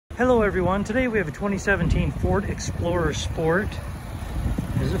Hello everyone, today we have a 2017 Ford Explorer Sport.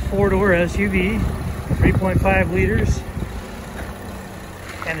 This is a four-door SUV, 3.5 liters,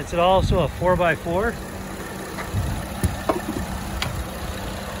 and it's also a 4x4.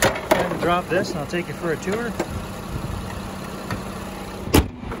 I'm going to drop this and I'll take you for a tour.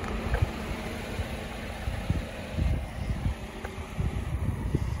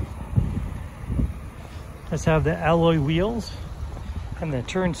 Let's have the alloy wheels and the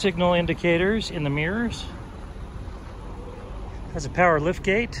turn signal indicators in the mirrors. Has a power lift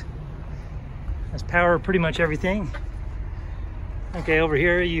gate. Has power pretty much everything. Okay, over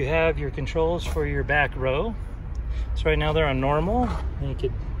here you have your controls for your back row. So right now they're on normal. And you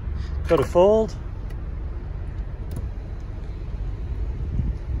could go to fold.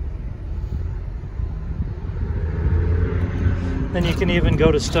 Then you can even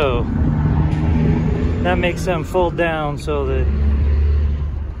go to stow. That makes them fold down so that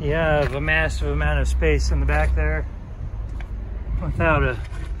you have a massive amount of space in the back there without a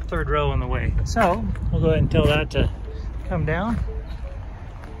third row in the way. So we'll go ahead and tell that to come down.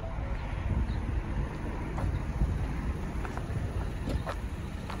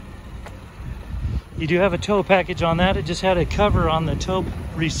 You do have a tow package on that. It just had a cover on the tow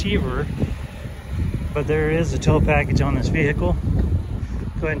receiver, but there is a tow package on this vehicle.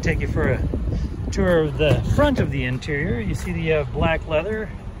 Go ahead and take you for a tour of the front of the interior. You see the black leather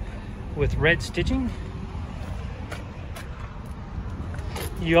with red stitching.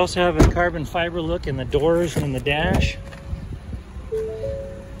 You also have a carbon fiber look in the doors and in the dash.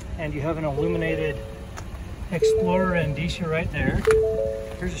 And you have an illuminated Explorer Indicia right there.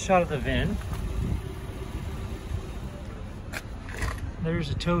 Here's a shot of the VIN. There's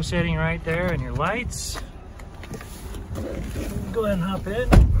a tow setting right there and your lights. Go ahead and hop in.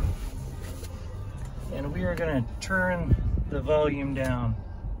 And we are going to turn the volume down.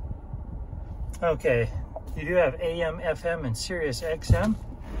 Okay, you do have AM, FM, and Sirius XM.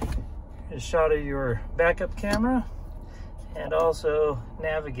 Here's a shot of your backup camera and also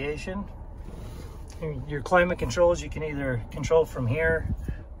navigation. Your climate controls, you can either control from here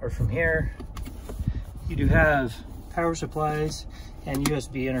or from here. You do have power supplies and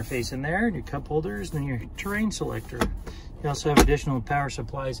USB interface in there, your cup holders, and your terrain selector. You also have additional power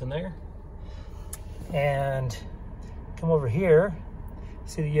supplies in there. And come over here,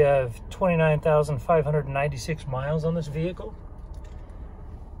 see you have 29,596 miles on this vehicle.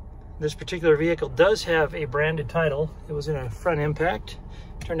 This particular vehicle does have a branded title. It was in a front impact,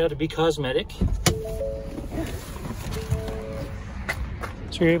 turned out to be cosmetic.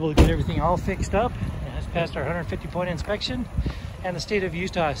 So you're able to get everything all fixed up. It has passed our 150-point inspection and the state of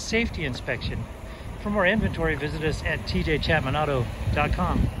Utah safety inspection. For more inventory, visit us at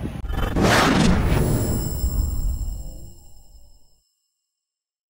tjchapmanauto.com.